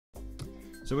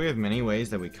So we have many ways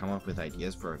that we come up with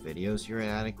ideas for our videos here at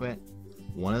Adequate.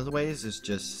 One of the ways is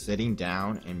just sitting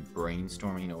down and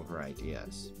brainstorming over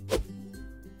ideas.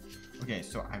 Okay,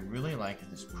 so I really like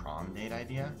this prom date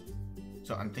idea.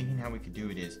 So I'm thinking how we could do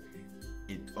it is,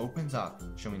 it opens up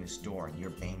showing this door and you're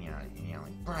banging on it and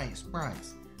yelling, Bryce,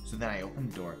 Bryce. So then I open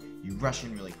the door, you rush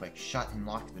in really quick, shut and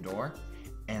lock the door,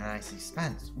 and I say,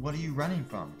 Spence, what are you running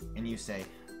from? And you say,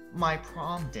 my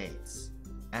prom dates.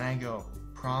 And I go,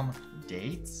 prom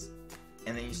dates?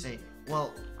 And then you say,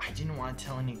 well, I didn't want to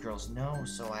tell any girls no,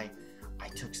 so I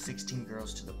took 16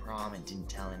 girls to the prom and didn't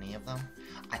tell any of them.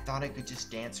 I thought I could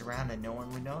just dance around and no one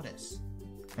would notice.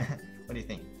 What do you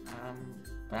think?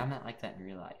 But I'm not like that in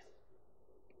real life.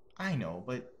 I know,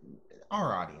 but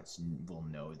our audience will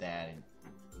know that, and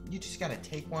you just gotta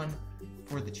take one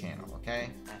for the channel, okay?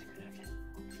 That's good,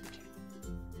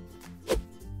 okay.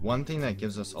 One thing that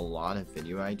gives us a lot of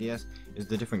video ideas is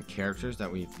the different characters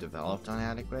that we've developed on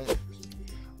Adequate.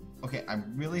 Okay, I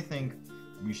really think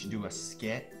we should do a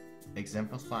skit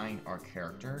exemplifying our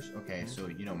characters. Okay, so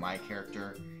you know my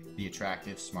character, the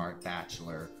attractive, smart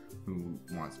bachelor who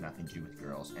wants nothing to do with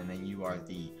girls, and then you are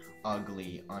the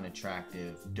ugly,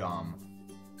 unattractive, dumb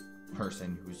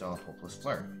person who's a hopeless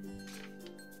flirt.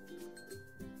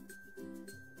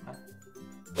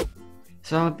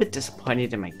 So I'm a bit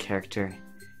disappointed in my character.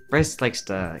 Bryce likes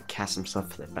to cast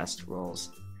himself for the best roles.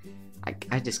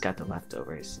 I just got the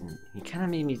leftovers, and he kind of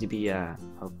made me to be a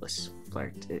hopeless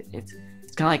flirt. It's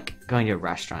kind of like going to a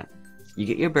restaurant. You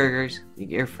get your burgers, you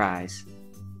get your fries,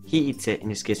 he eats it and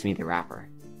just gives me the wrapper.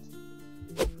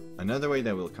 Another way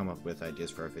that we'll come up with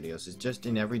ideas for our videos is just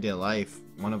in everyday life,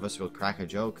 one of us will crack a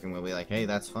joke and we'll be like, hey,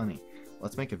 that's funny.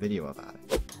 Let's make a video about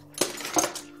it.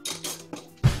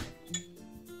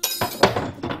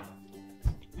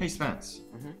 Hey Spence,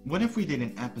 what if we did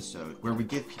an episode where we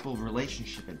give people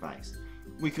relationship advice?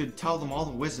 We could tell them all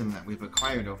the wisdom that we've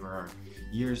acquired over our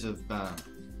years of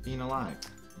being alive.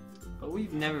 But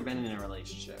we've never been in a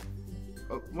relationship.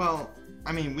 Well,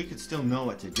 I mean, we could still know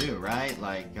what to do, right?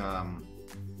 Like,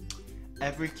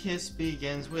 every kiss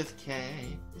begins with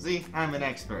K. See, I'm an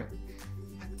expert.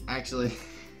 Actually,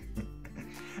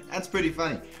 that's pretty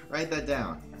funny. Write that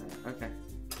down. Okay.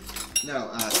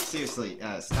 No, seriously,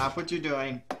 stop what you're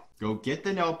doing. Go get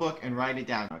the notebook and write it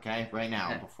down, okay? Right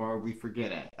now, before we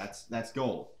forget it. That's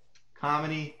gold.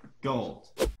 Comedy gold.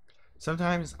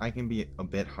 Sometimes I can be a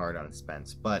bit hard on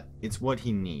Spence, but it's what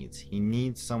he needs. He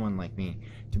needs someone like me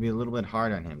to be a little bit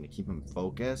hard on him to keep him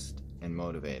focused and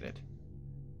motivated.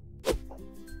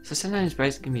 So sometimes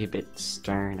Bryce can be a bit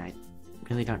stern. I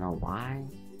really don't know why.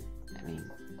 I mean,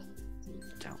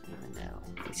 don't even know.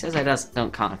 He says I just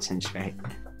don't concentrate.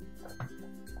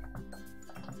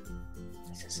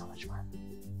 This is so much fun.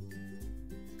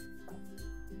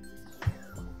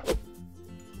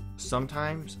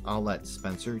 Sometimes I'll let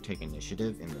Spencer take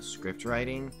initiative in the script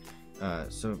writing,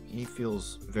 so he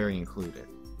feels very included.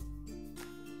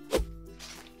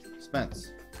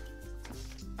 Spence,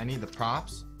 I need the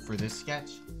props for this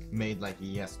sketch made like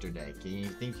yesterday. Can you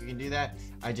think you can do that?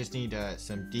 I just need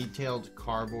some detailed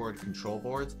cardboard control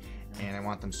boards, and I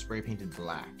want them spray painted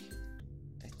black.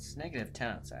 It's -10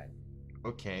 outside.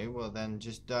 Okay, well then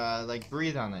just like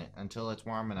breathe on it until it's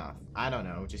warm enough. I don't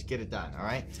know, just get it done,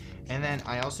 alright? And then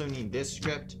I also need this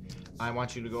script. I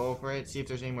want you to go over it, see if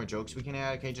there's any more jokes we can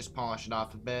add, okay? Just polish it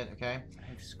off a bit, okay? I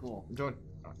have school. Don't,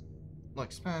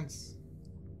 look, Spence.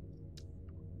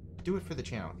 Do it for the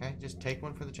channel, okay? Just take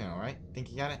one for the channel, alright?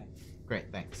 Think you got it?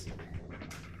 Great, thanks.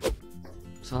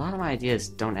 So a lot of my ideas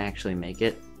don't actually make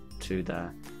it to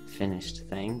the finished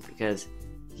thing because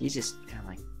he just kind of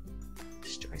like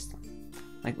destroys them.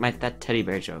 Like that teddy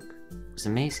bear joke was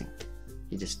amazing.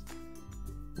 He just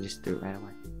threw it right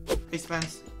away. Hey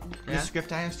Spence, the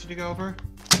script I asked you to go over,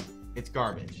 it's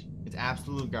garbage. It's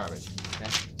absolute garbage. Okay.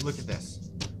 Look at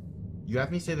this. You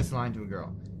have me say this line to a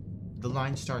girl. The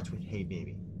line starts with, hey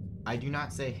baby. I do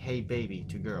not say hey baby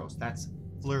to girls. That's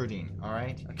flirting,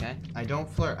 alright? Okay. I don't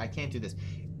flirt. I can't do this.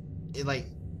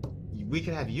 We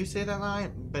could have you say that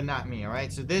line, but not me,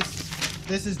 alright? So this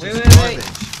is just garbage.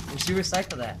 We should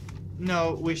recycle that.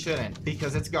 No, we shouldn't,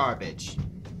 because it's garbage.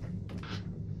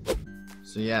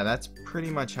 So yeah, that's pretty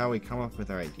much how we come up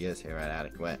with our ideas here at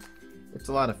Adequate. It's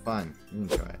a lot of fun. You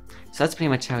enjoy it. So that's pretty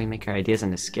much how we make our ideas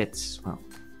into skits. Well,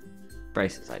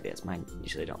 Bryce's ideas. Mine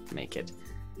usually don't make it.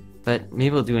 But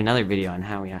maybe we'll do another video on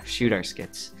how we shoot our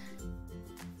skits.